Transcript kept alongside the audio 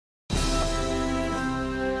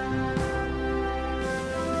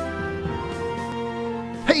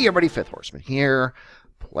Hey everybody, Fifth Horseman here,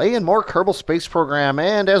 playing more Kerbal Space Program,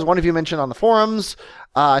 and as one of you mentioned on the forums,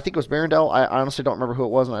 I think it was Barendell, I honestly don't remember who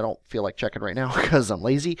it was, and I don't feel like checking right now because I'm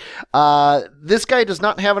lazy. This guy does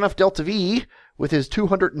not have enough Delta V with his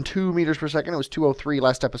 202 meters per second. It was 203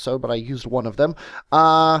 last episode, but I used one of them.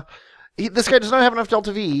 This guy does not have enough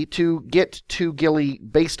Delta V to get to Gilly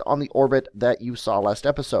based on the orbit that you saw last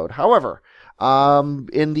episode. However,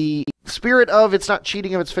 in the spirit of it's not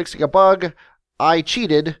cheating if it's fixing a bug, I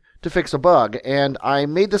cheated to fix a bug, and I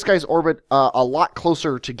made this guy's orbit a lot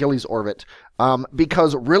closer to Gilly's orbit,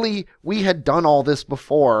 because really, we had done all this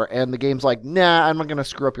before, and the game's like, nah, I'm not going to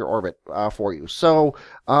screw up your orbit for you. So,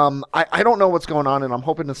 I don't know what's going on, and I'm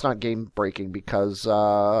hoping it's not game-breaking, because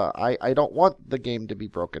I don't want the game to be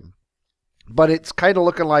broken. But it's kind of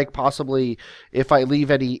looking like possibly if I leave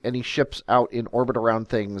any ships out in orbit around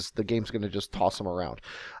things, the game's going to just toss them around.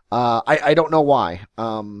 I don't know why.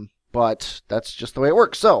 But that's just the way it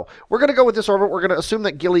works. So we're going to go with this orbit. We're going to assume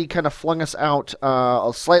that Gilly kind of flung us out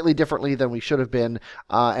slightly differently than we should have been.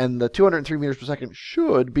 And the 203 meters per second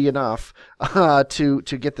should be enough to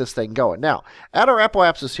get this thing going. Now, at our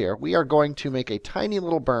apoapsis here, we are going to make a tiny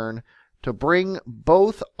little burn to bring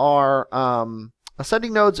both our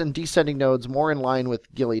ascending nodes and descending nodes more in line with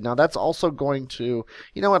Gilly. Now, that's also going to...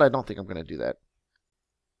 You know what? I don't think I'm going to do that.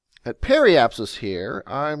 At periapsis here,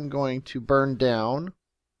 I'm going to burn down...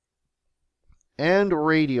 and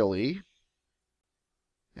radially,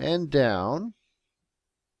 and down.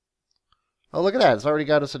 Oh, look at that. It's already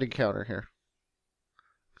got us an encounter here.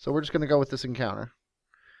 So we're just going to go with this encounter.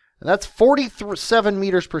 And that's 47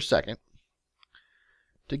 meters per second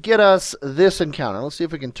to get us this encounter. Let's see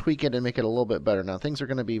if we can tweak it and make it a little bit better. Now, things are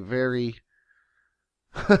going to be very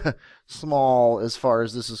small as far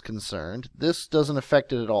as this is concerned. This doesn't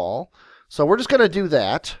affect it at all. So we're just going to do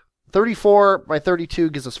that. 34 by 32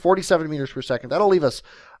 gives us 47 meters per second. That'll leave us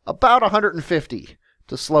about 150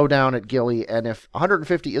 to slow down at Gilly. And if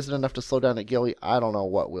 150 isn't enough to slow down at Gilly, I don't know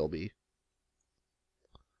what will be.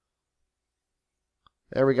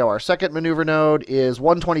 There we go. Our second maneuver node is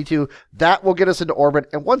 122. That will get us into orbit.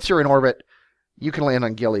 And once you're in orbit, you can land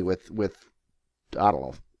on Gilly with I don't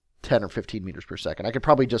know, 10 or 15 meters per second. I could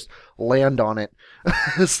probably just land on it,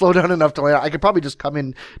 slow down enough to land. I could probably just come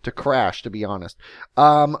in to crash, to be honest.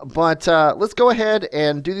 But let's go ahead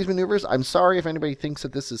and do these maneuvers. I'm sorry if anybody thinks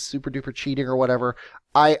that this is super duper cheating or whatever.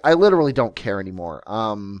 I literally don't care anymore.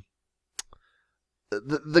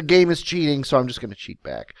 The game is cheating, so I'm just going to cheat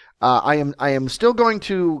back. I am still going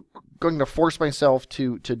to force myself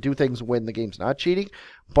to do things when the game's not cheating,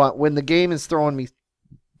 but when the game is throwing me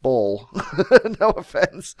bull, no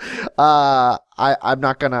offense, I'm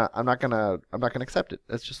not gonna accept it.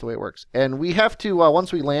 That's just the way it works. And we have to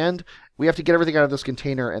once we land, we have to get everything out of this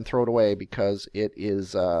container and throw it away because it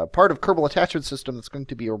is part of Kerbal Attachment System that's going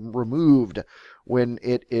to be removed when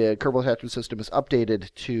Kerbal Attachment System is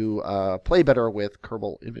updated to play better with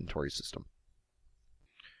Kerbal Inventory System.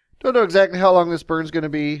 Don't know exactly how long this burn's going to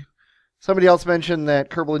be. Somebody else mentioned that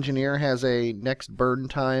Kerbal Engineer has a next burn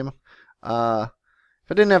time.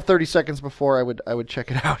 If I didn't have 30 seconds before, I would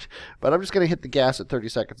check it out. But I'm just going to hit the gas at 30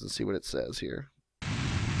 seconds and see what it says here.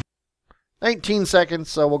 19 seconds,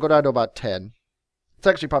 so we'll go down to about 10. It's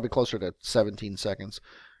actually probably closer to 17 seconds,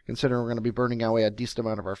 considering we're going to be burning away a decent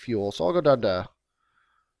amount of our fuel. So I'll go down to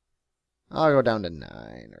 9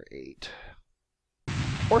 or 8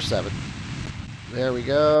 or 7. There we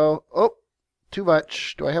go. Oh, too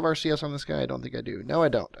much. Do I have RCS on this guy? I don't think I do. No, I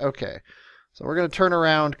don't. Okay. So we're going to turn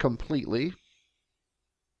around completely.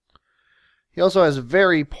 He also has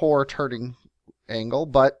very poor turning angle,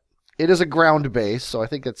 but it is a ground base, so I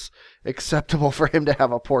think it's acceptable for him to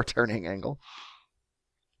have a poor turning angle.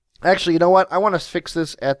 Actually, you know what? I want to fix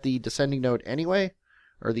this at the descending node anyway,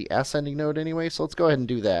 or the ascending node anyway, so let's go ahead and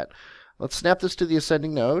do that. Let's snap this to the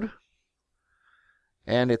ascending node,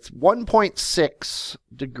 and it's 1.6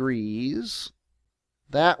 degrees.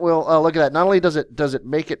 That will, look at that. Not only does it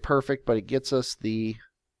make it perfect, but it gets us the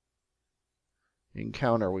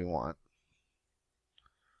encounter we want.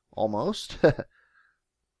 Almost.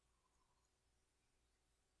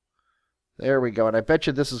 There we go. And I bet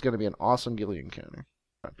you this is going to be an awesome Gilly encounter.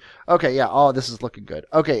 Okay, yeah. Oh, this is looking good.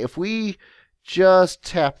 Okay, if we just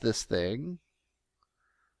tap this thing,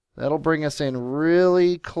 that'll bring us in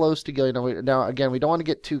really close to Gilly. Now again, we don't want to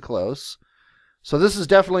get too close. So this is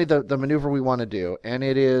definitely the maneuver we want to do. And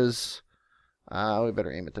it is... we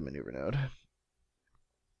better aim at the maneuver node.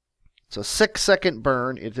 It's a 6-second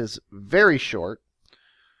burn. It is very short.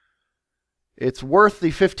 It's worth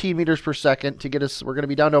the 15 meters per second to get us. We're going to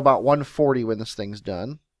be down to about 140 when this thing's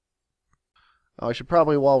done. Oh, I should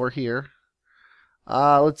probably, while we're here,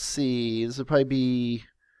 let's see. This would probably be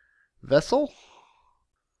Vessel.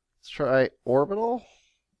 Let's try orbital.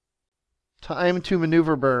 Time to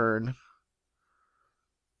maneuver burn.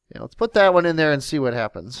 Yeah, let's put that one in there and see what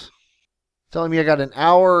happens. Telling me I got an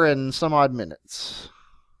hour and some odd minutes.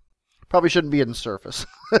 Probably shouldn't be in surface.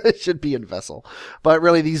 It should be in vessel. But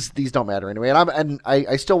really, these don't matter anyway. And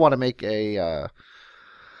I still want to make a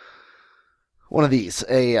one of these,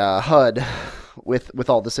 a HUD with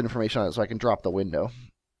all this information on it, so I can drop the window.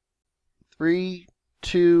 3,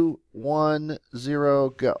 2, 1, 0,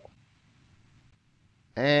 go.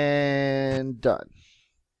 And done.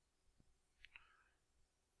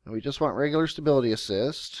 And we just want regular stability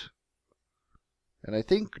assist. And I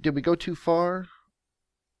think, did we go too far?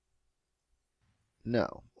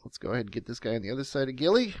 No. Let's go ahead and get this guy on the other side of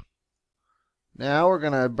Gilly. Now we're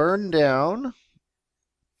going to burn down.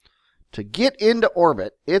 To get into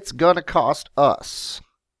orbit, it's going to cost us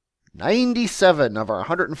 97 of our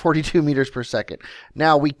 142 meters per second.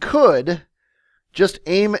 Now we could just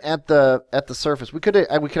aim at the surface. We could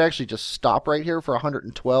actually just stop right here for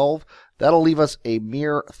 112. That'll leave us a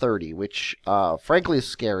mere 30, which frankly is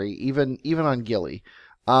scary, even on Gilly.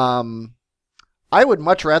 I would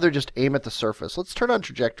much rather just aim at the surface. Let's turn on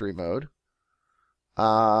trajectory mode.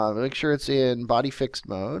 Make sure it's in body fixed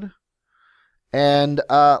mode. And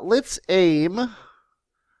let's aim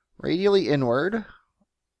radially inward.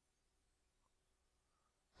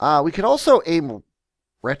 We could also aim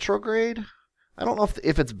retrograde. I don't know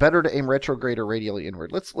if it's better to aim retrograde or radially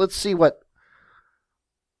inward. Let's see what...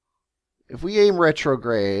 If we aim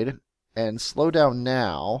retrograde and slow down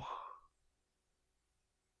now...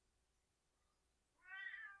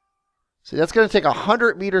 See, that's going to take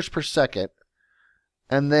 100 meters per second.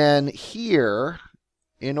 And then here,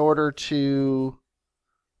 in order to...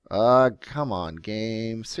 come on,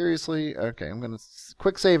 game. Seriously? Okay, I'm going to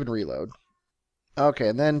quick save and reload. Okay,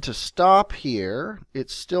 and then to stop here,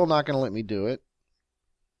 it's still not going to let me do it.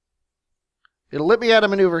 It'll let me add a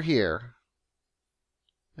maneuver here.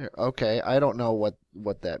 Okay, I don't know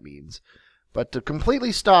what that means. But to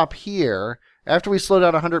completely stop here, after we slow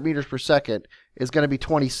down 100 meters per second, is going to be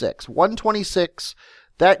 26. 126,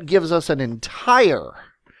 that gives us an entire...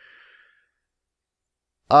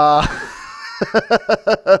 what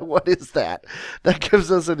is that? That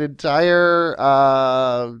gives us an entire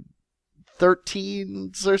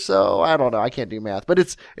 13s or so. I don't know. I can't do math, but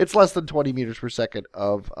it's less than 20 meters per second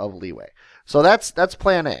of leeway. So that's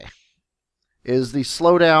plan A. Is the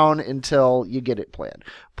slow down until you get it planned.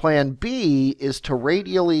 Plan B is to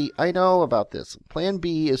radially, I know about this. Plan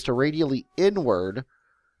B is to radially inward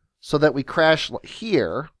so that we crash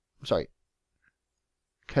here. I'm sorry.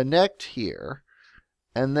 Connect here.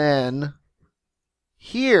 And then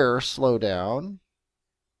here, slow down.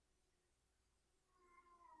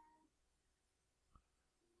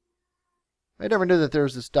 I never knew that there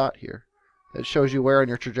was this dot here that shows you where on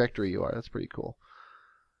your trajectory you are. That's pretty cool.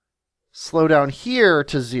 Slow down here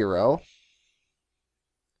to 0-ish.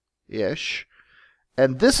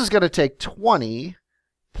 And this is going to take 20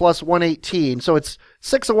 plus 118. So it's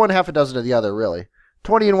 6 of one, half a dozen of the other, really.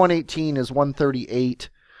 20 and 118 is 138.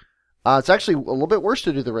 It's actually a little bit worse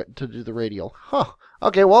to do the radial. Huh.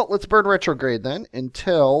 Okay, well, let's burn retrograde then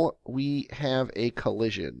until we have a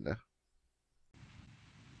collision.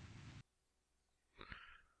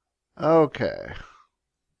 Okay.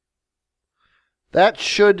 That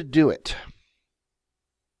should do it.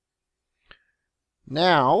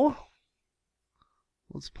 Now,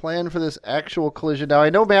 let's plan for this actual collision. Now, I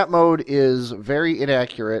know map mode is very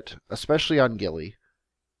inaccurate, especially on Gilly.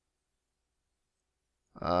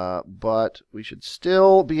 But we should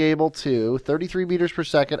still be able to 33 meters per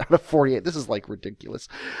second out of 48. This is like ridiculous.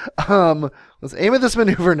 Let's aim at this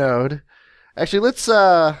maneuver node. Actually, let's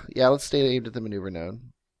stay aimed at the maneuver node.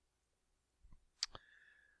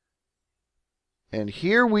 And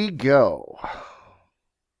here we go.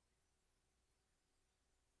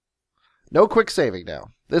 No quick saving now.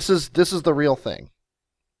 This is the real thing.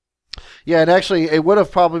 Yeah, and actually it would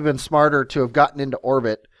have probably been smarter to have gotten into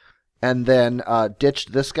orbit and then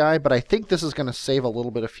ditched this guy, but I think this is going to save a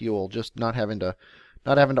little bit of fuel, just not having to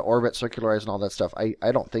orbit, circularize, and all that stuff. I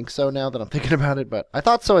don't think so now that I'm thinking about it, but I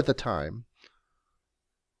thought so at the time.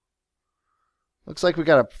 Looks like we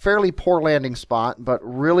got a fairly poor landing spot, but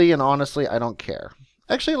really and honestly, I don't care.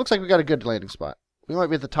 Actually, it looks like we got a good landing spot. We might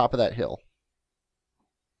be at the top of that hill.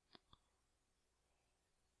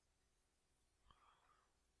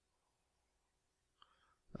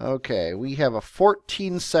 Okay, we have a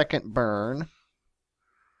 14-second burn.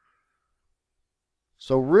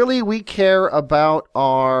 So really, we care about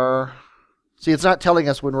our... See, it's not telling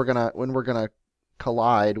us when we're gonna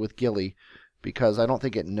collide with Gilly, because I don't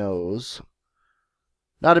think it knows.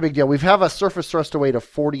 Not a big deal. We have a surface thrust to weight of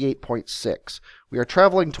 48.6. We are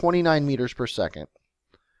traveling 29 meters per second.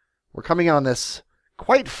 We're coming in on this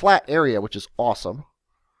quite flat area, which is awesome,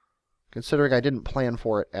 considering I didn't plan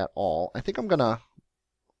for it at all. I think I'm going to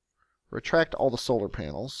retract all the solar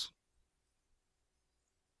panels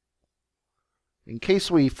in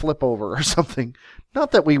case we flip over or something.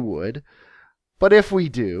 Not that we would, but if we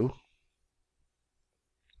do,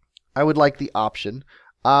 I would like the option.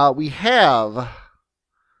 We have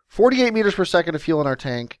 48 meters per second of fuel in our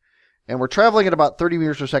tank, and we're traveling at about 30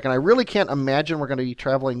 meters per second. I really can't imagine we're going to be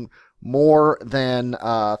traveling more than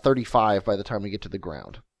 35 by the time we get to the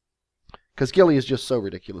ground, because Gilly is just so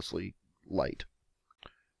ridiculously light.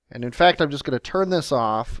 And in fact, I'm just going to turn this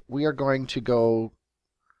off. We are going to go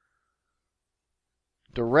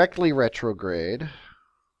directly retrograde.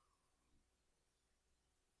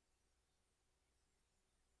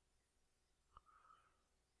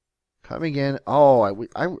 Coming in. Oh,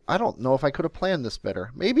 I don't know if I could have planned this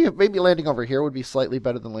better. Maybe landing over here would be slightly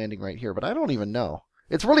better than landing right here, but I don't even know.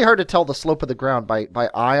 It's really hard to tell the slope of the ground by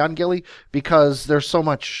eye on Gilly because there's so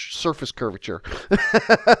much surface curvature.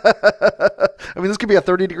 I mean, this could be a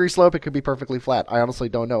 30-degree slope. It could be perfectly flat. I honestly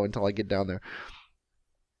don't know until I get down there.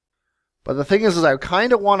 But the thing is I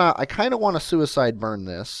kind of wanna suicide burn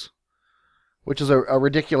this, which is a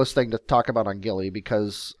ridiculous thing to talk about on Gilly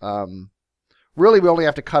because really we only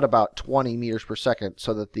have to cut about 20 meters per second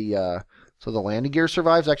so that the landing gear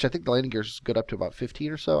survives. Actually, I think the landing gear is good up to about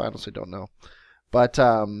 15 or so. I honestly don't know. But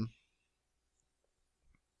yeah,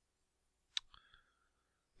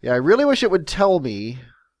 I really wish it would tell me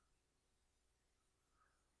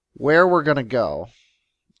where we're going to go,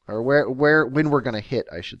 or when we're going to hit,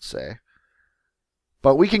 I should say.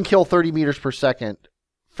 But we can kill 30 meters per second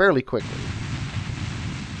fairly quickly.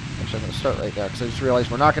 Actually, I'm going to start right there because I just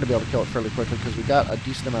realized we're not going to be able to kill it fairly quickly because we got a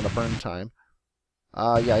decent amount of burn time.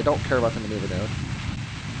 Yeah, I don't care about the maneuver node.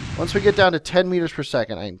 Once we get down to 10 meters per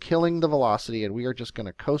second, I am killing the velocity, and we are just going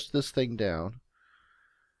to coast this thing down.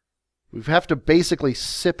 We have to basically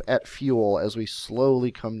sip at fuel as we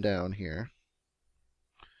slowly come down here.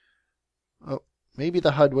 Oh, maybe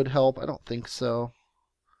the HUD would help. I don't think so.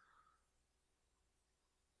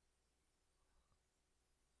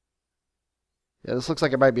 Yeah, this looks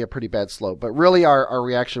like it might be a pretty bad slope, but really our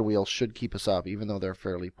reaction wheels should keep us up, even though they're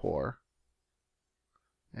fairly poor.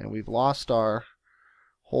 And we've lost our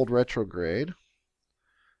hold retrograde.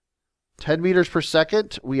 10 meters per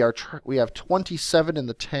second. We have 27 in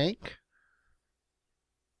the tank.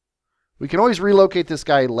 We can always relocate this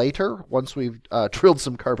guy later once we've drilled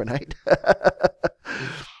some carbonite.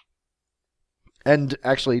 And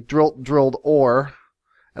actually drilled ore.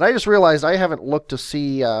 And I just realized I haven't looked to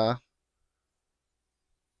see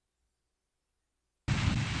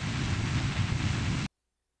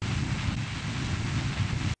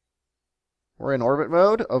we're in orbit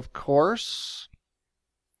mode, of course.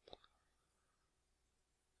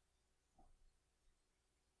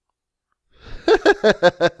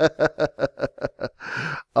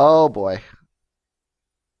 Oh boy.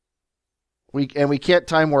 We can't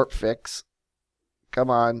time warp fix.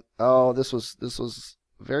 Come on. Oh, this was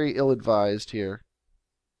very ill-advised here.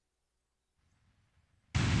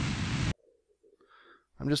 I'm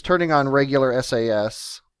just turning on regular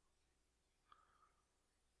SAS.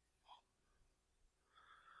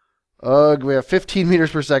 Ugh, we have 15 meters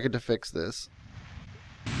per second to fix this.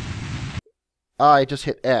 I just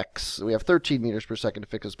hit X. We have 13 meters per second to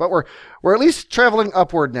fix this, but we're at least traveling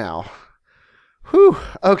upward now. Whew.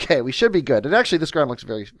 Okay, we should be good. And actually, this ground looks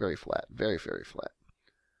very, very flat. Very, very flat.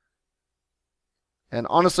 And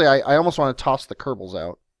honestly, I almost want to toss the Kerbals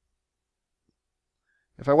out.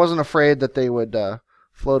 If I wasn't afraid that they would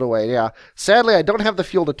float away. Yeah. Sadly, I don't have the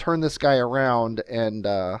fuel to turn this guy around and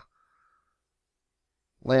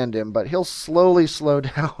land him, but he'll slowly slow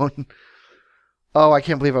down. Oh, I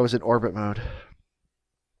can't believe I was in orbit mode.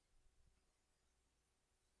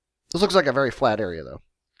 This looks like a very flat area, though.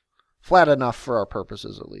 Flat enough for our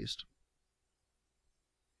purposes, at least.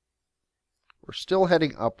 We're still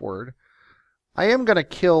heading upward. I am going to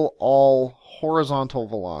kill all horizontal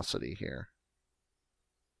velocity here.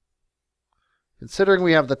 Considering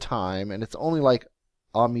we have the time, and it's only like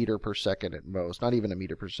a meter per second at most. Not even a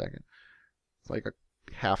meter per second. It's like a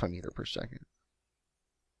half a meter per second.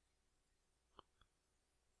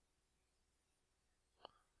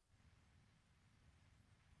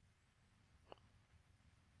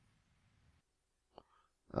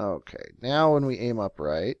 Okay, now when we aim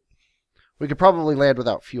upright, we could probably land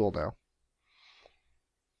without fuel now.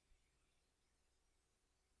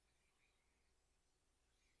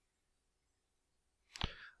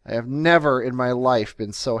 I have never in my life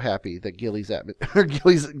been so happy that Gilly's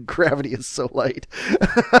gravity is so light.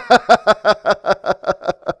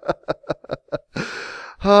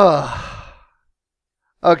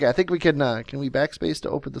 Okay, I think we can we backspace to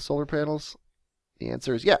open the solar panels? The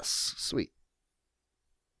answer is yes. Sweet.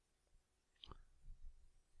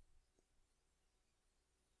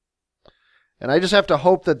 And I just have to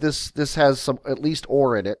hope that this has some at least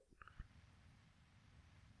ore in it.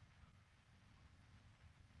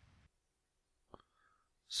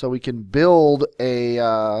 So we can build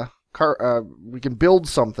a we can build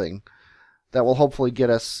something that will hopefully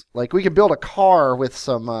get us, like, we can build a car with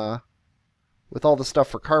some with all the stuff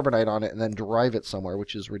for carbonite on it and then drive it somewhere,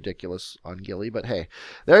 which is ridiculous on Gilly. But hey,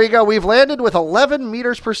 there you go. We've landed with 11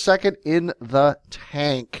 meters per second in the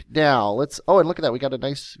tank. Now, let's... Oh, and look at that. We got a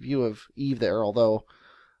nice view of Eve there, although...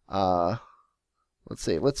 let's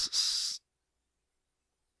see. Let's...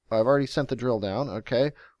 I've already sent the drill down.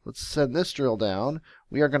 Okay. Let's send this drill down.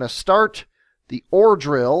 We are going to start the ore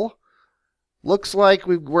drill. Looks like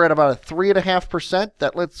we're at about a 3.5%.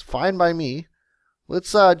 That's fine by me.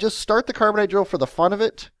 Let's just start the carbonite drill for the fun of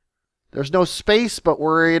it. There's no space, but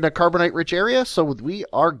we're in a carbonite-rich area, so we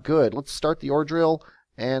are good. Let's start the ore drill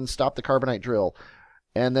and stop the carbonite drill.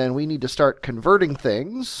 And then we need to start converting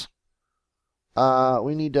things.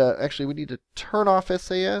 We need to turn off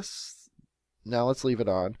SAS. No, let's leave it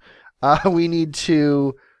on. We need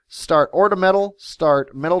to start ore to metal,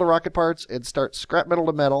 start metal to rocket parts, and start scrap metal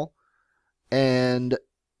to metal. And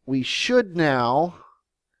we should now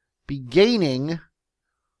be gaining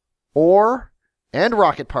ore and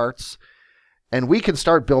rocket parts, and we can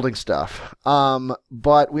start building stuff.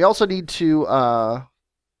 But we also need to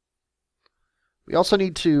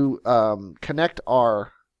connect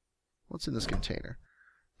our... What's in this container?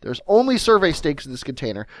 There's only survey stakes in this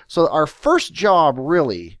container. So our first job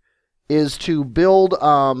really is to build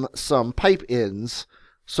some pipe ends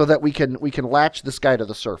so that we can latch this guy to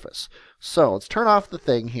the surface. So let's turn off the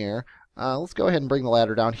thing here. Let's go ahead and bring the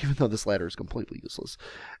ladder down, even though this ladder is completely useless.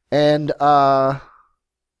 And go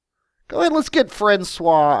ahead, let's get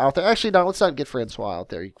Francois out there. Actually, no, let's not get Francois out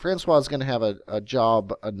there. Francois is going to have a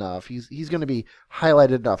job enough. He's going to be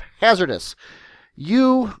highlighted enough. Hazardous.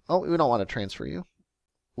 You... Oh, we don't want to transfer you.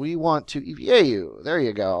 We want to EVA you. There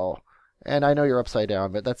you go. And I know you're upside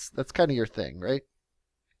down, but that's kind of your thing, right?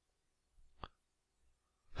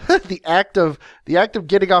 the act of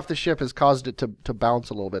getting off the ship has caused it to bounce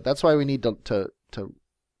a little bit. That's why we need to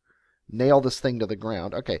nail this thing to the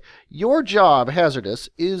ground. Okay, your job, Hazardous,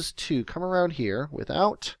 is to come around here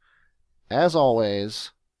without, as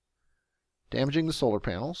always, damaging the solar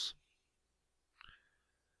panels.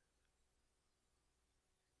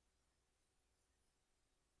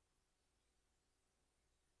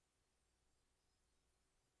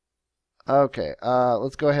 Okay,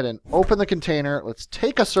 let's go ahead and open the container. Let's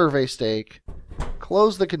take a survey stake,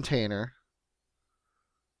 close the container.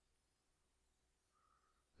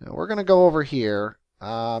 Now we're going to go over here,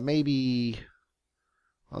 maybe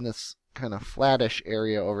on this kind of flattish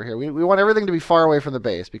area over here. We want everything to be far away from the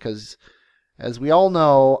base because, as we all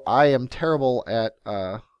know, I am terrible at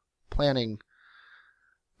planning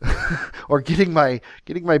or getting my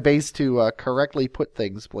base to correctly put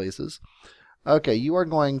things places. Okay, you are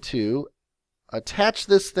going to attach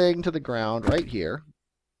this thing to the ground right here.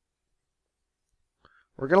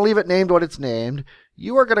 We're going to leave it named what it's named.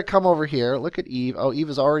 You are going to come over here. Look at Eve. Oh,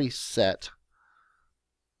 Eve is already set.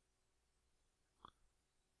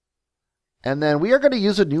 And then we are going to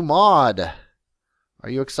use a new mod. Are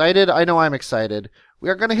you excited? I know I'm excited. We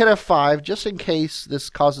are going to hit F5 just in case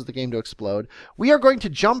this causes the game to explode. We are going to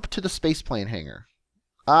jump to the spaceplane hangar.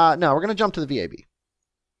 No, we're going to jump to the VAB.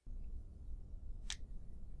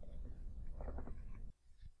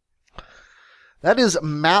 That is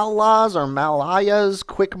Mala's or Malaya's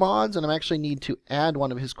quick mods, and I actually need to add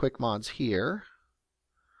one of his quick mods here.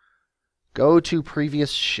 Go to previous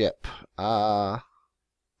ship. Go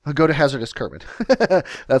to Hazardous Kermit.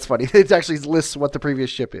 That's funny. It actually lists what the previous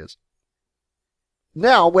ship is.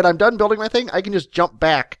 Now, when I'm done building my thing, I can just jump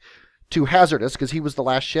back to Hazardous because he was the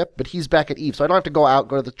last ship, but he's back at Eve, so I don't have to go out,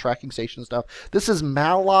 go to the tracking station and stuff. This is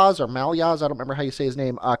Malaz or Malyaz, I don't remember how you say his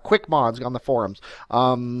name, quick mods on the forums.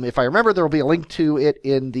 If I remember, there will be a link to it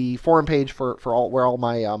in the forum page for where all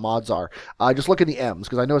my mods are. Just look in the M's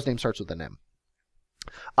because I know his name starts with an M.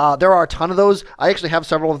 There are a ton of those. I actually have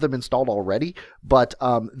several of them installed already, but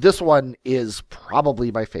this one is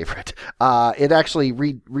probably my favorite. It actually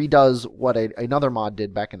redoes what another mod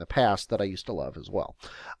did back in the past that I used to love as well.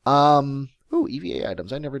 Ooh, EVA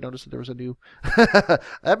items. I never noticed that there was a new...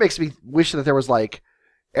 That makes me wish that there was, like,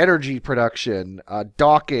 energy production,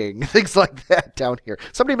 docking, things like that down here.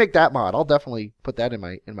 Somebody make that mod. I'll definitely put that in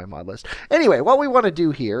my mod list. Anyway, what we want to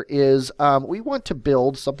do here is we want to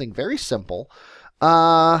build something very simple.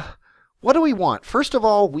 What do we want? First of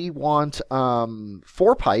all, we want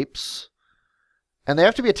 4 pipes, and they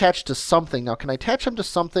have to be attached to something. Now, can I attach them to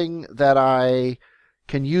something that I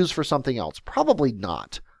can use for something else? Probably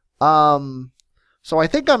not. So I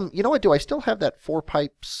think you know what, do I still have that 4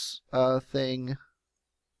 pipes thing?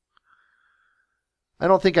 I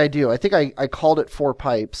don't think I do. I think I called it 4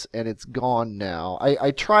 pipes, and it's gone now.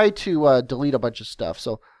 I tried to delete a bunch of stuff.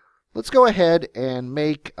 So let's go ahead and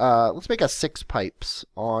make let's make a 6 pipes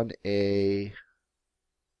on a.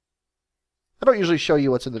 I don't usually show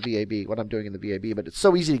you what's in the VAB, what I'm doing in the VAB, but it's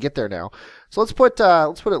so easy to get there now. So let's put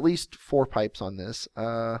at least 4 pipes on this.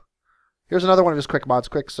 Here's another one of his quick mods.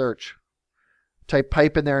 Quick search. Type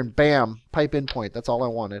pipe in there, and bam, pipe in point. That's all I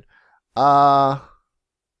wanted. Now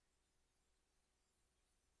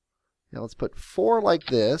let's put 4 like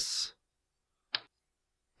this.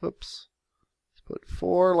 Oops. Let's put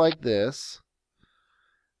 4 like this.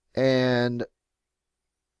 And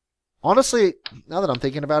honestly, now that I'm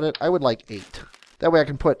thinking about it, I would like 8. That way I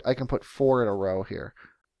can put 4 in a row here.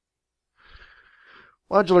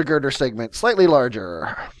 Modular girder segment, slightly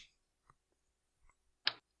larger.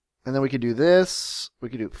 And then we could do this. We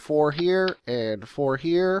could do 4 here and 4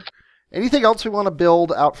 here. Anything else we want to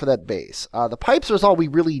build out for that base? The pipes is all we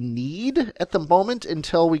really need at the moment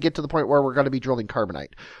until we get to the point where we're going to be drilling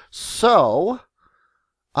carbonite. So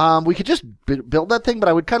we could just build that thing, but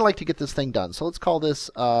I would kind of like to get this thing done. So let's call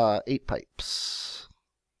this 8 pipes.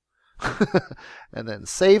 And then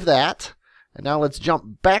save that. And now let's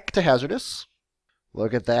jump back to hazardous.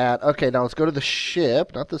 Look at that. Okay, now let's go to the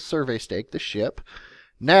ship, not the survey stake, the ship.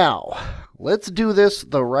 Now, let's do this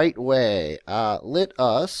the right way.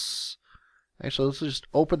 Actually, let's just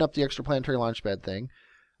open up the extraplanetary launchpad thing.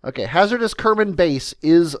 Okay, hazardous Kerman base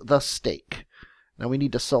is the stake. Now we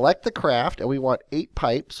need to select the craft, and we want 8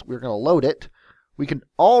 pipes. We're going to load it. We can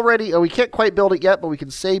already, we can't quite build it yet, but we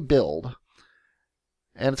can say build.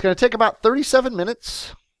 And it's going to take about 37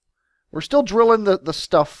 minutes. We're still drilling the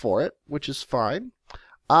stuff for it, which is fine.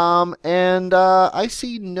 I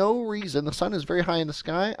see no reason, the sun is very high in the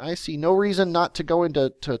sky, I see no reason not to go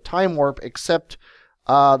into time warp except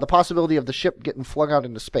the possibility of the ship getting flung out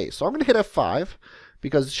into space. So I'm going to hit F5,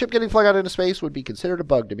 because the ship getting flung out into space would be considered a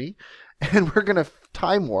bug to me. And we're going to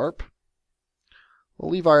time warp.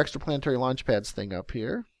 We'll leave our extraplanetary launch pads thing up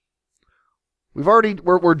here.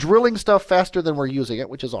 We're drilling stuff faster than we're using it,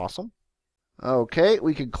 which is awesome. Okay,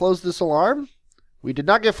 we can close this alarm. We did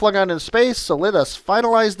not get flung out into space, so let us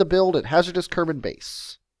finalize the build at hazardous Kerman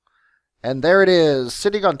base. And there it is,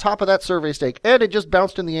 sitting on top of that survey stake. And it just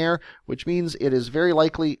bounced in the air, which means it is very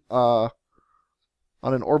likely on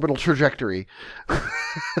an orbital trajectory.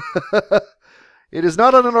 It is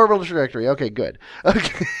not on an orbital trajectory. Okay, good.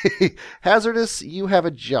 Okay, hazardous, you have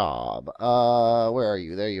a job. Where are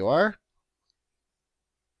you? There you are.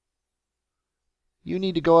 You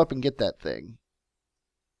need to go up and get that thing.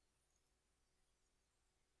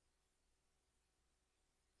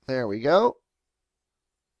 There we go.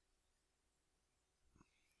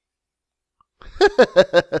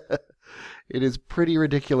 It is pretty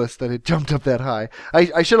ridiculous that it jumped up that high.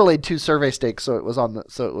 I should have laid 2 survey stakes so it was on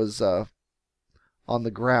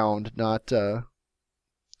the ground, not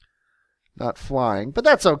flying. But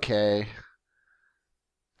that's okay.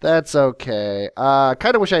 That's okay.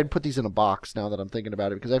 Kind of wish I had put these in a box now that I'm thinking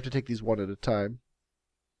about it, because I have to take these one at a time.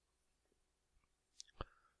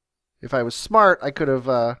 If I was smart, I could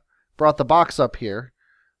have brought the box up here.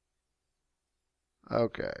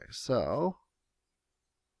 Okay, so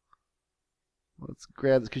let's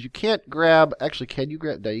grab this, because you can't grab, actually, can you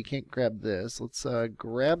grab, no, you can't grab this. Let's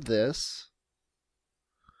grab this.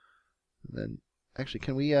 And then, actually,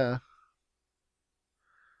 can we, no,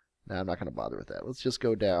 I'm not going to bother with that. Let's just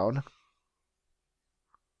go down.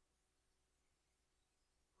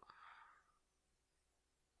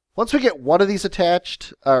 Once we get one of these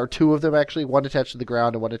attached, or 2 of them actually, one attached to the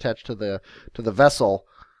ground and one attached to the vessel,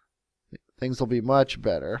 things will be much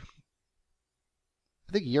better.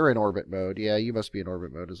 I think you're in orbit mode. Yeah, you must be in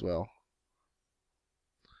orbit mode as well.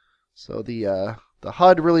 So the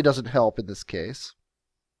HUD really doesn't help in this case.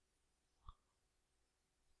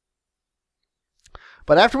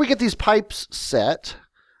 But after we get these pipes set,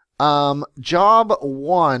 job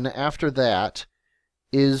 1 after that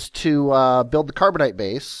is to build the carbonite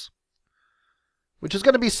base, which is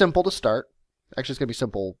going to be simple to start. Actually, it's going to be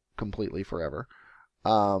simple completely forever.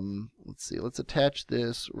 Let's see. Let's attach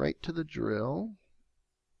this right to the drill.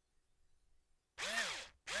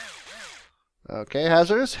 Okay,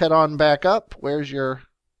 Hazardous, head on back up. Where's the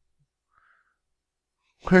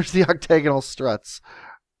octagonal struts?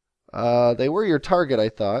 They were your target, I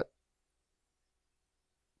thought.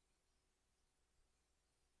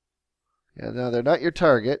 Yeah, no, they're not your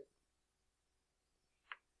target.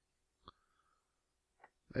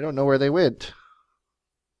 I don't know where they went.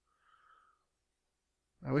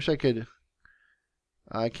 I wish I could.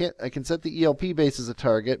 I can set the ELP base as a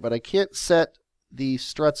target, but I can't set the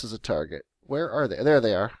struts as a target. Where are they? There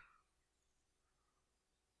they are.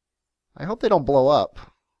 I hope they don't blow up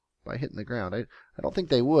by hitting the ground. I don't think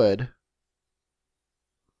they would.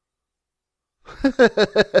 Kinda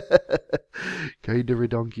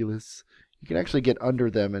redonkulous. You can actually get under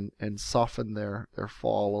them and soften their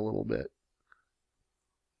fall a little bit.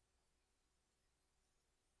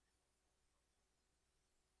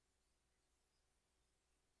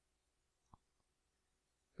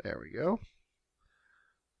 There we go.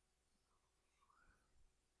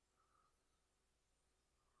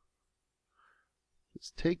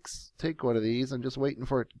 Just take one of these. I'm just waiting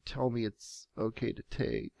for it to tell me it's okay to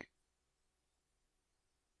take.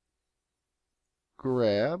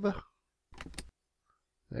 Grab.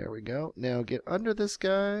 There we go. Now get under this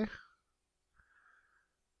guy.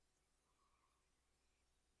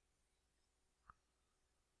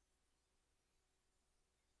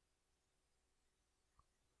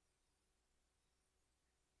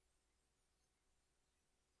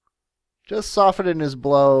 Just soften in his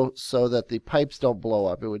blow so that the pipes don't blow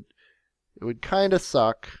up. It would kind of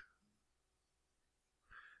suck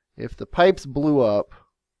if the pipes blew up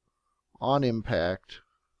on impact.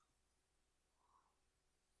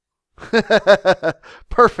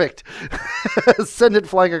 Perfect. Send it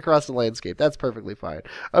flying across the landscape. That's perfectly fine.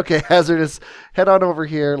 Okay, Hazardous, head on over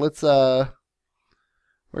here. Let's where's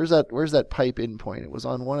that pipe in point? It was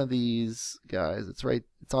on one of these guys. It's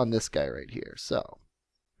on this guy right here. So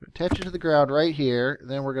attach it to the ground right here, and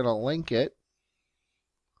then we're going to link it.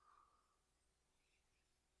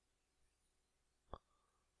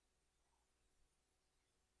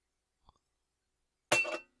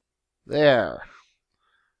 There.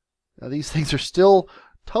 Now these things are still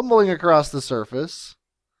tumbling across the surface.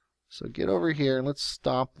 So get over here and let's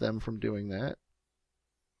stop them from doing that.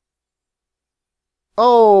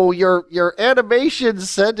 Oh, your animation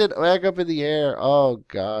sent it back up in the air. Oh,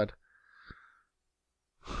 God.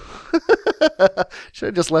 Should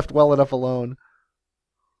have just left well enough alone.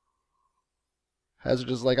 Hazard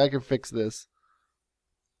is like, I can fix this.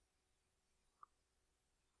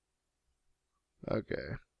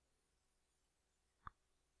 Okay.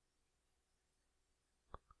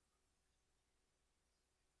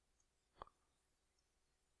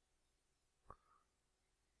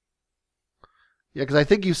 Yeah, because I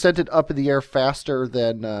think you sent it up in the air faster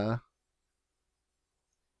than the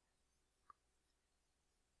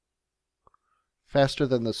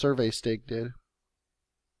survey stake did.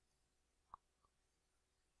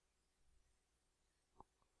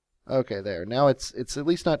 Okay, there. Now it's at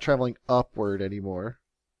least not traveling upward anymore.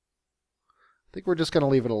 I think we're just going to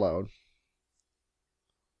leave it alone.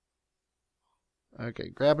 Okay,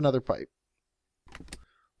 grab another pipe.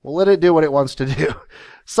 We'll let it do what it wants to do.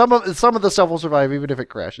 Some of the stuff will survive even if it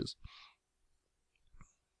crashes.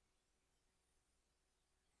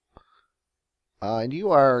 And you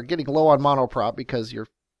are getting low on monoprop because you're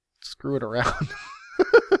screwing around.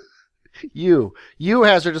 You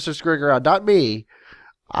Hazardous are screwing around, not me.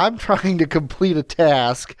 I'm trying to complete a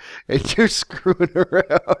task, and you're screwing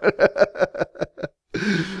around.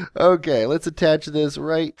 Okay, let's attach this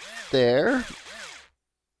right there.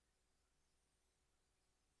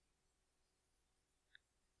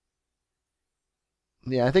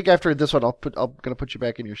 Yeah, I think after this one, I'm gonna put you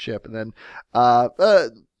back in your ship, and then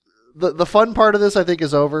the fun part of this I think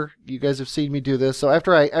is over. You guys have seen me do this, so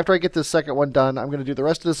after I get this second one done, I'm gonna do the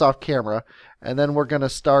rest of this off camera, and then we're gonna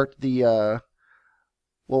start the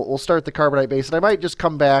we'll start the carbonite base, and I might just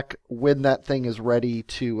come back when that thing is ready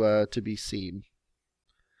to be seen.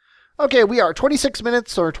 Okay, we are 26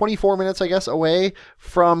 minutes, or 24 minutes, I guess, away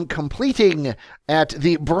from completing at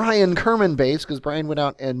the Brian Kerman base, because Brian went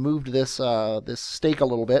out and moved this stake a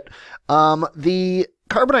little bit, the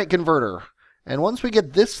carbonite converter. And once we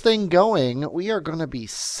get this thing going, we are going to be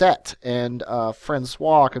set, and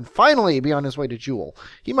Francois can finally be on his way to Jewel.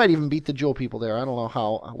 He might even beat the Jewel people there. I don't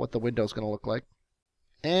know what the window's going to look like.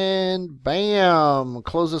 And bam!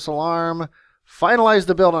 Close this alarm. Finalize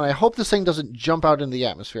the build, and I hope this thing doesn't jump out into the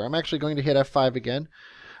atmosphere. I'm actually going to hit F5 again.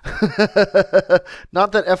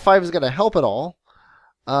 Not that F5 is going to help at all.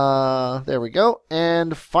 There we go.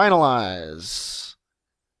 And finalize.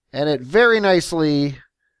 And it very nicely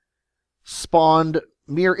spawned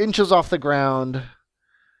mere inches off the ground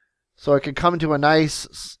so it can come to a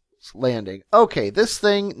nice landing. Okay, this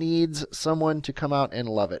thing needs someone to come out and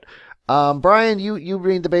love it. Brian, you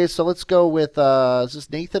read the base, so let's go with, is this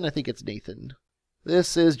Nathan? I think it's Nathan.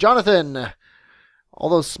 This is Jonathan. All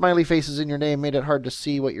those smiley faces in your name made it hard to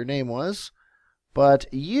see what your name was. But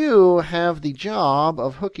you have the job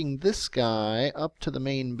of hooking this guy up to the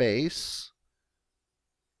main base.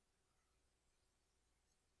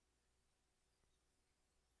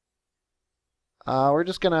 We're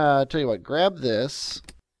just going to, tell you what, grab this.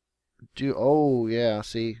 Oh, yeah,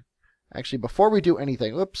 see. Actually, before we do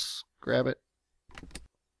anything, whoops, grab it.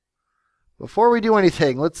 Before we do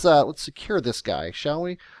anything, let's secure this guy, shall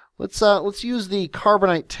we? Let's use the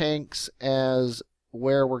carbonite tanks as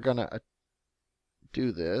where we're going to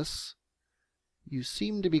do this. You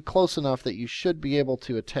seem to be close enough that you should be able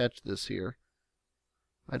to attach this here.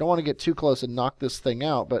 I don't want to get too close and knock this thing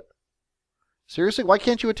out, but seriously, why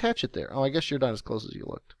can't you attach it there? Oh, I guess you're not as close as you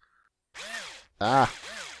looked. Ah,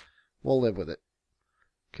 we'll live with it.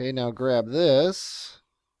 Okay, now grab this.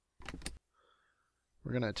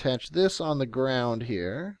 We're going to attach this on the ground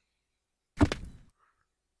here.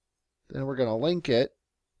 Then we're going to link it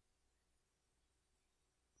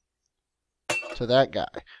to that guy.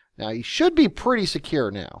 Now, he should be pretty secure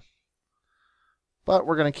now. But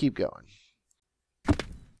we're going to keep going.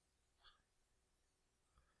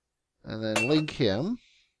 And then link him.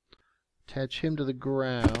 Attach him to the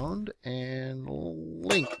ground. And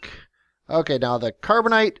link. Okay, now the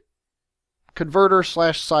carbonite converter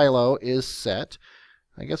 / silo is set.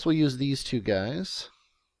 I guess we'll use these two guys.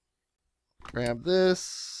 Grab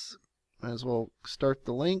this. Might as well start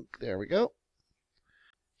the link. There we go.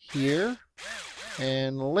 Here.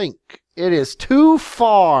 And link. It is too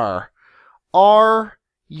far. Are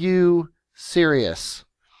you serious?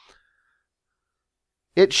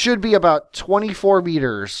 It should be about 24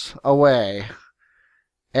 meters away.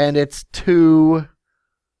 And it's too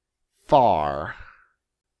far.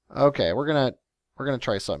 Okay, we're gonna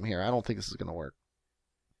try something here. I don't think this is gonna work.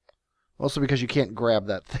 Mostly because you can't grab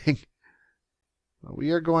that thing.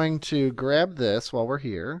 We are going to grab this while we're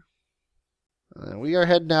here. And we are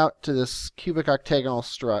heading out to this cubic octagonal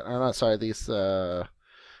strut. Or not, sorry, this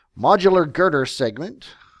modular girder segment,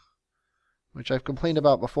 which I've complained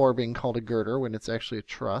about before being called a girder when it's actually a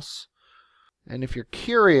truss. And if you're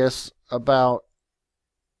curious about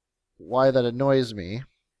why that annoys me,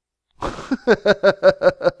 you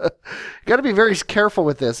got to be very careful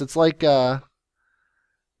with this. It's like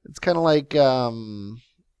it's kind of like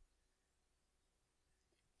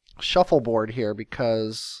shuffleboard here,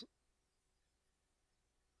 because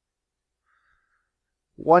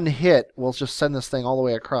one hit will just send this thing all the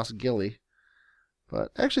way across Gilly.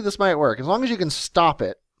 But actually this might work as long as you can stop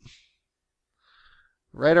it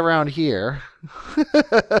right around here.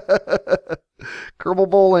 Kerbal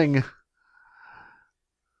bowling.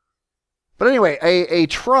 But anyway, a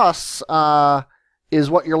truss is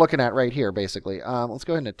what you're looking at right here, basically. Let's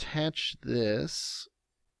go ahead and attach this.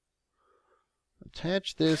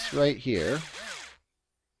 Attach this right here.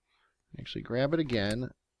 Actually, grab it again.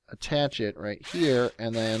 Attach it right here,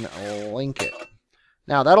 and then link it.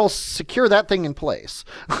 Now, that'll secure that thing in place.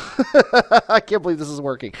 I can't believe this is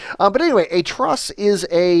working. But anyway, a truss is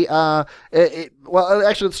well,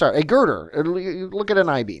 actually, let's start. A girder. Look at an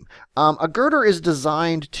I-beam. A girder is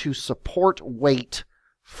designed to support weight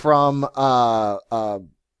from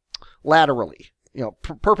laterally,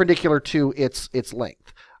 perpendicular to its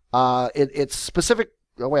length. It's specific.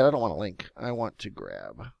 Oh, wait, I don't want to link. I want to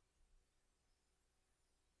grab.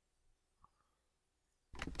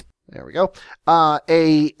 There we go.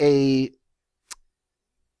 A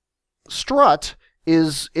strut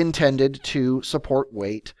is intended to support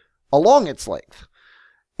weight along its length.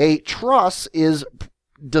 A truss is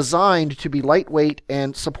designed to be lightweight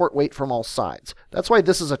and support weight from all sides. That's why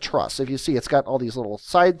this is a truss. If you see, it's got all these little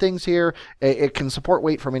side things here. It can support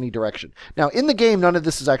weight from any direction. Now, in the game, none of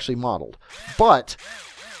this is actually modeled, but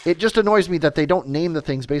it just annoys me that they don't name the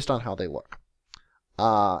things based on how they look.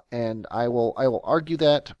 And I will argue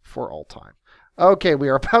that for all time. Okay, we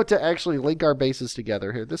are about to actually link our bases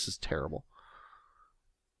together here. This is terrible.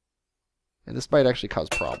 And this might actually cause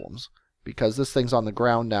problems, because this thing's on the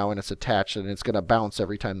ground now and it's attached and it's going to bounce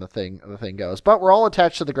every time the thing goes. But we're all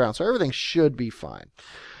attached to the ground, so everything should be fine.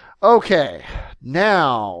 Okay,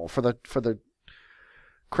 now for the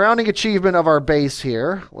crowning achievement of our base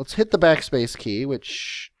here, let's hit the backspace key,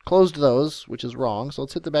 which closed those, which is wrong. So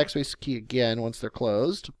let's hit the backspace key again once they're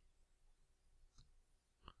closed.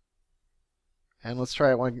 And let's try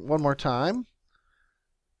it one more time.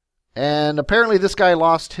 And apparently this guy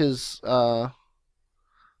lost his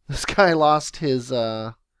This guy lost his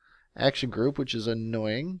action group, which is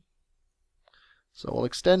annoying. So we'll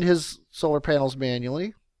extend his solar panels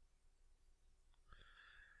manually.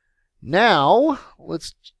 Now,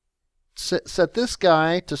 let's set this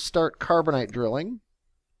guy to start carbonite drilling.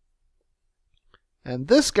 And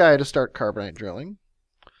this guy to start carbonite drilling.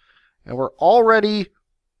 And we're already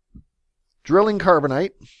drilling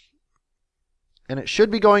carbonite. And it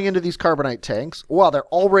should be going into these carbonite tanks. Wow, they're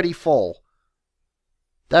already full.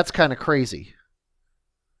 That's kind of crazy.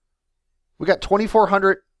 We got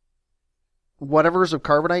 2,400 whatevers of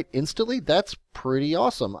carbonite instantly. That's pretty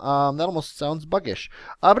awesome. That almost sounds buggish.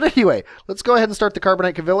 But anyway, let's go ahead and start the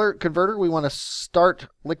carbonite converter. We want to start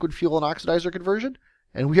liquid fuel and oxidizer conversion.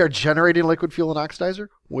 And we are generating liquid fuel and oxidizer,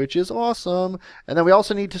 which is awesome. And then we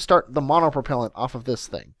also need to start the monopropellant off of this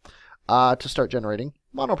thing to start generating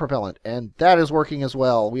monopropellant. And that is working as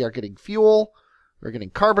well. We are getting fuel. We're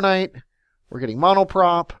getting carbonite. We're getting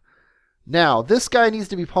monoprop. Now, this guy needs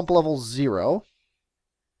to be pump level 0.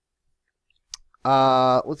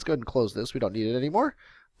 Let's go ahead and close this. We don't need it anymore.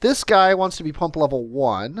 This guy wants to be pump level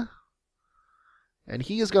 1. And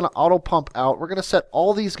he is going to auto pump out. We're going to set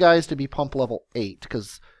all these guys to be pump level 8.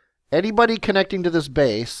 Because anybody connecting to this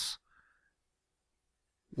base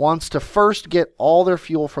wants to first get all their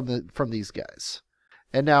fuel from these guys.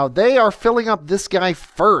 And now they are filling up this guy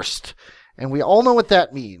first. And we all know what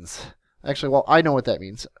that means. Actually, well, I know what that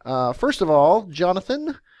means. First of all,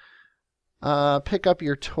 Jonathan, pick up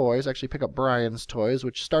your toys. Actually, pick up Brian's toys,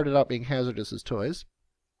 which started out being Hazardous' toys.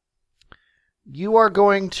 You are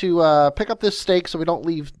going to pick up this stake so we don't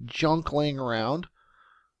leave junk laying around.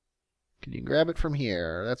 Can you grab it from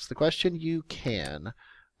here? That's the question. You can.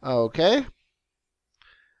 Okay.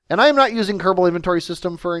 And I am not using Kerbal Inventory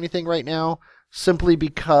System for anything right now, simply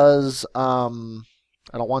because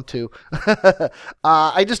I don't want to.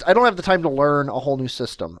 I don't have the time to learn a whole new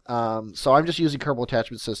system. So I'm just using Kerbal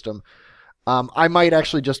Attachment System. I might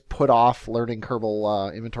actually just put off learning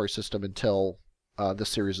Kerbal Inventory System until this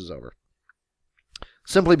series is over.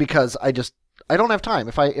 Simply because I don't have time.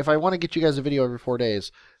 If I want to get you guys a video every 4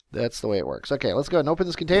 days, that's the way it works. Okay, let's go ahead and open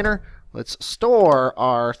this container. Let's store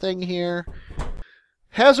our thing here.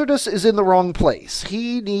 Hazardous is in the wrong place.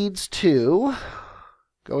 He needs to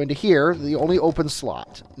go into here, the only open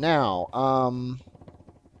slot. Now,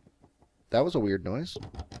 that was a weird noise.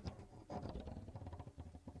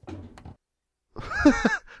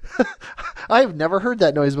 I've never heard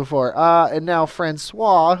that noise before. And now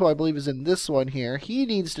Francois, who I believe is in this one here, he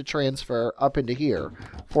needs to transfer up into here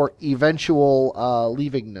for eventual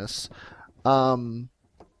leavingness.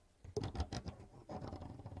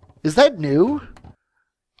 Is that new?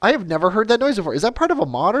 I have never heard that noise before. Is that part of a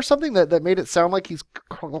mod or something that made it sound like he's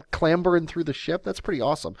clambering through the ship? That's pretty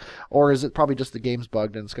awesome. Or is it probably just the game's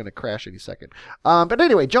bugged and it's going to crash any second? But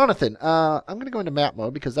anyway, Jonathan, I'm going to go into map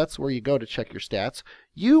mode because that's where you go to check your stats.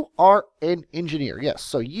 You are an engineer. Yes,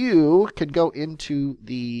 so you can go into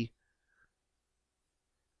the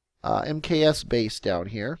MKS base down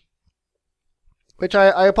here. Which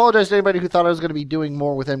I apologize to anybody who thought I was going to be doing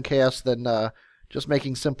more with MKS than just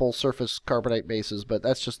making simple surface carbonite bases, but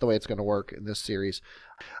that's just the way it's going to work in this series.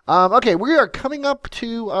 Okay, we are coming up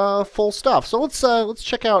to full stuff. So let's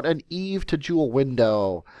check out an Eve to Joule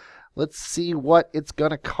window. Let's see what it's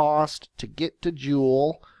going to cost to get to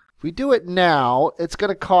Joule. If we do it now, it's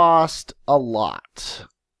going to cost a lot.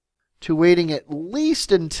 To waiting at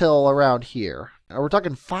least until around here. Now we're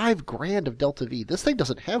talking $5 grand of Delta V. This thing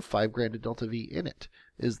doesn't have $5 grand of Delta V in it,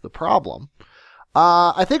 is the problem.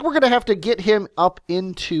 I think we're going to have to get him up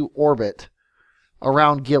into orbit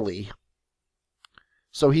around Gilly.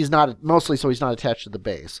 So he's not, mostly so he's not attached to the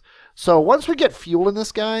base. So once we get fuel in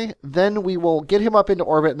this guy, then we will get him up into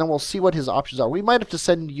orbit, and then we'll see what his options are. We might have to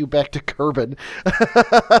send you back to Kerbin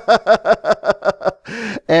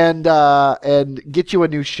and get you a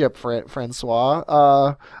new ship,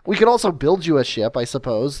 Francois. We could also build you a ship, I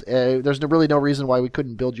suppose. There's really no reason why we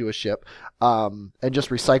couldn't build you a ship and just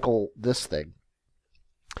recycle this thing.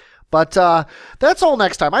 But that's all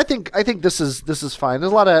next time. I think this is fine.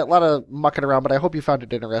 There's a lot of mucking around, but I hope you found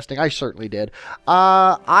it interesting. I certainly did.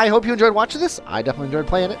 I hope you enjoyed watching this. I definitely enjoyed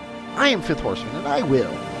playing it. I am Fifth Horseman, and I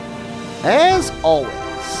will, as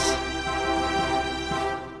always,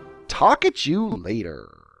 talk at you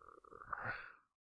later.